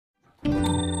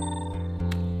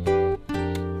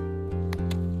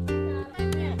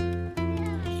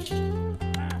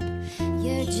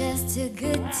just too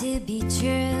good to be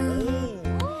true.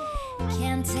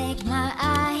 Can't take my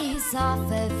eyes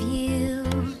off of you.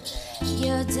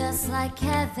 You're just like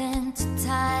heaven to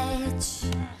touch.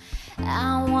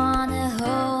 I wanna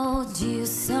hold you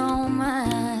so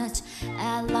much.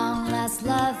 At long last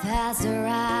love has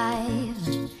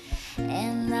arrived,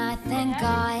 and I thank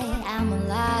God I'm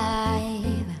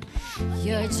alive.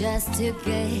 You're just too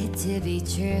good to be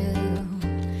true.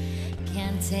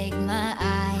 Can't take my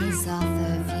eyes off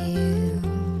of you.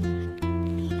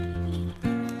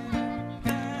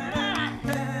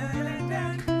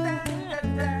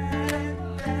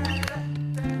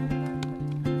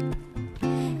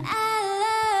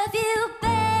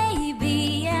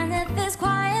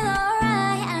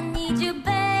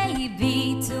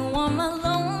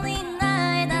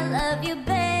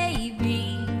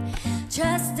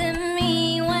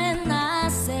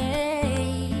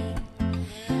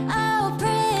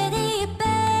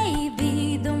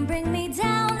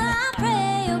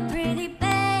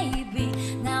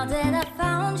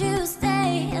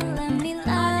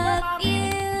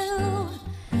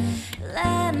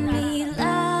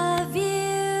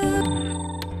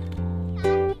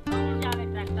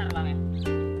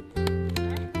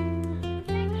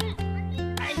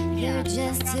 You're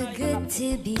just too good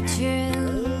to be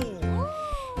true.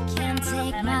 Can't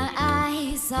take my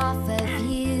eyes off of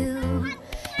you.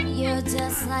 You're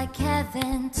just like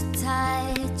heaven to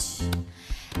touch.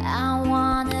 I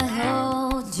wanna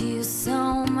hold you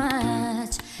so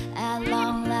much. At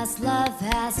long last love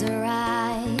has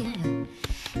arrived,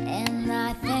 and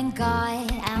I thank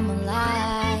God I'm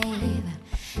alive.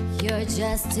 You're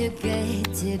just too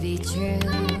good to be true.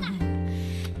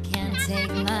 Can't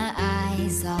take my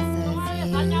eyes off of you.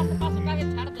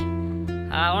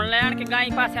 Online के गाय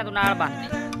पास है तो नाल बांध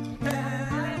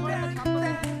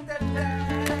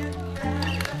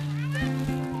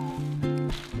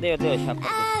दे दे शक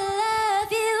I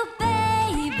love you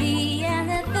baby,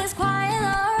 and if it's quite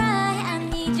alright, I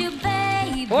need you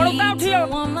baby. बोल का उठियो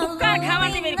कुक्का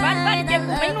खावानी मेरी बात बात के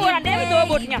मैनू और दे दो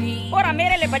बोटियां और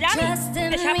मेरे लिए बजा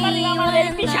दे शापर लावा दे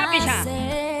पीछा पीछा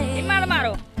इमाल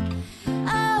मारो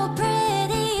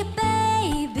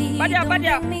बजा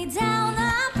बजा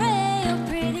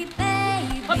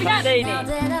अगला ही डाल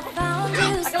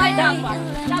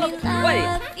चलो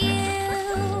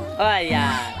ओए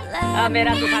यार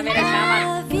मेरा तू था मेरे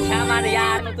सामान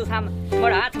यार ने तू साम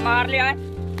मोर हाथ मार लिया है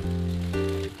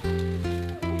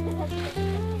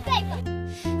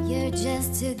You're just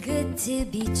too good to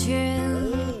be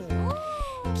true.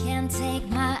 Can't take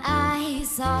my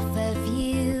eyes off of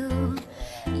you.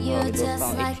 You're just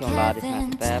like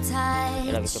heaven to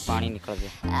touch.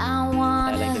 I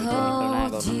wanna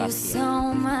hold you so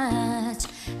much.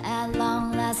 At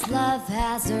long last love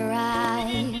has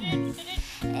arrived,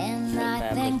 and I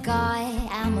thank God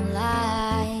I'm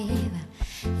alive.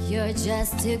 You're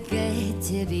just too good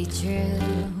to be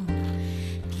true.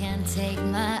 Can't take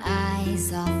my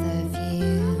eyes off of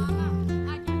you.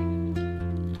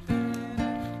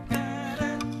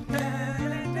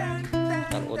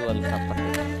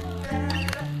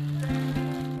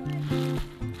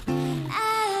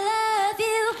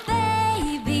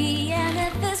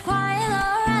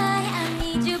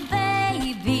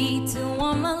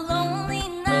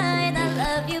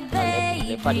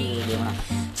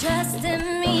 Trust in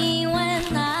me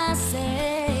when I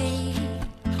say,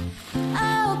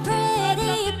 oh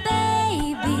pretty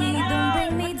baby, don't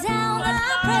bring me down, I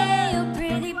pray, oh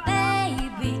pretty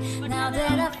baby. Now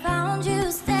that I found you,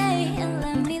 stay and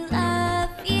let me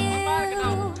love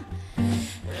you.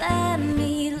 Let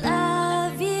me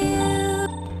love you.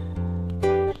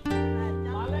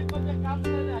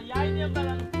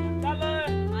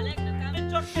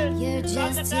 You're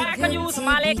just too good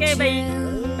to be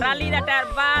true. Trolley दा tyre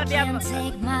बाहर दिया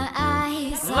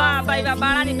वाह भाई वाह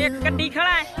बाड़ा दी make कड्डी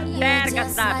खड़ा है टायर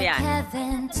कसदा पिया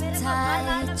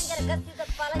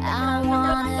I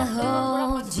wanna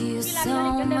hold you so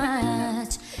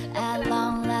much. At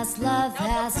long last love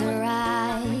has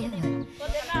arrived,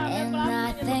 and I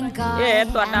thank God ये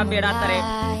ਤੁਹਾਡਾ ਬੇੜਾ ਤਰੇ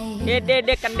ਏਡੇ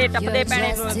ਏਡੇ ਕੰਡੇ ਟੱਪਦੇ ਪੈਣੇ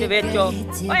ਨੂੰ ਤੇ ਵੇਚੋ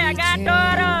ਓਏ ਅਗਾ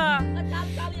ਟੋਰ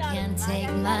can't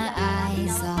take my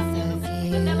eyes off of you.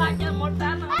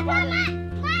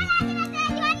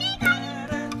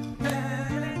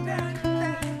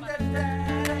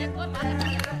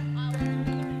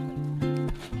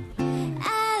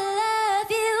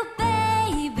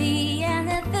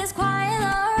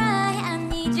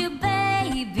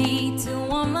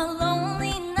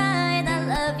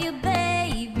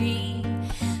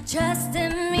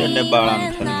 ਨੇ ਬਾਲਾਂ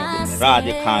ਨੂੰ ਛੜੀਆਂ ਰਾਜ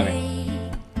ਖਾਵੇਂ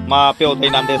ਮਾਂ ਪਿਓ ਤੇ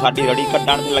ਇਹਨਾਂ ਦੇ ਸਾਡੀ ਰੜੀ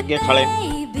ਕੱਢਣ ਤੇ ਲੱਗੇ ਖਲੇ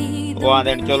वो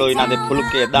आंदे चलो इन्हां दे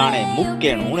फुलके दाणे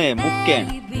मुक्के हुणे मुक्के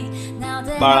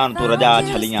बालां तू रजा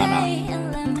छलियां ना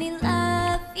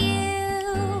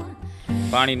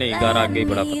पानी नहीं गारा आगे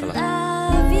बड़ा पतला।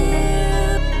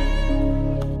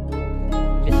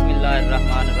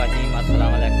 बिस्मिल्लाहिर्रहमानिर्रहीम। अस्सलाम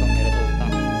वालेकुम मेरे दोस्तों,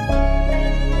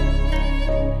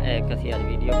 एक कसी आज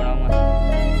वीडियो बनाऊंगा।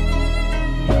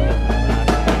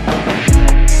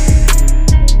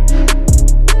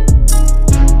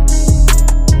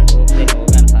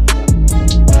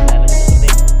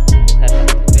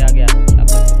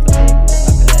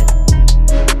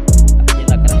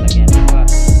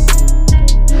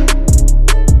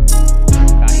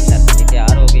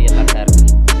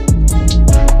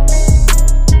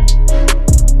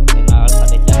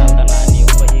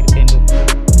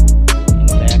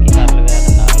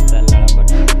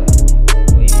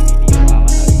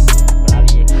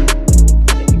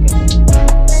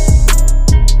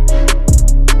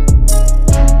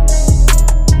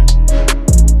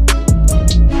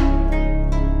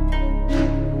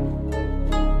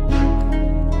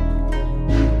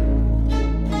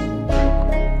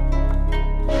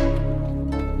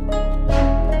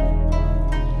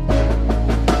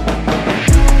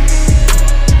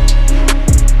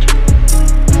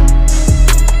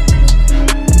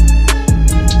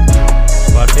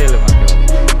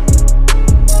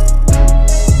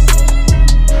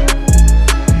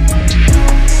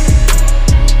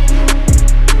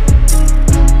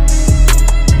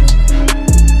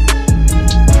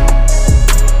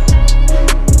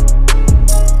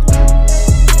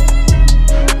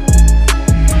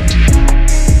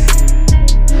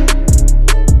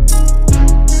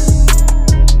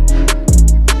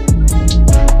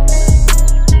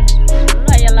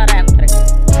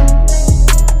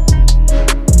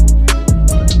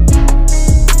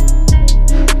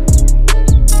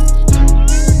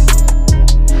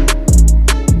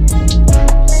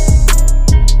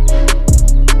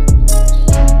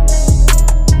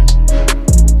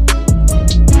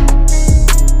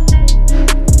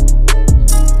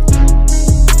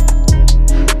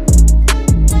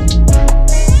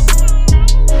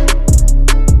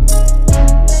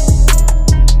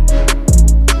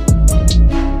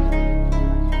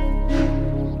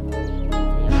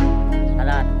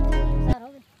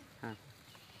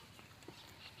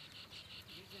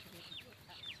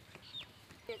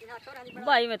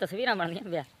 भाई में तस्वीर बननी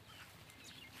ब्याह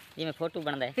जी में फोटो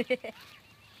बनता है।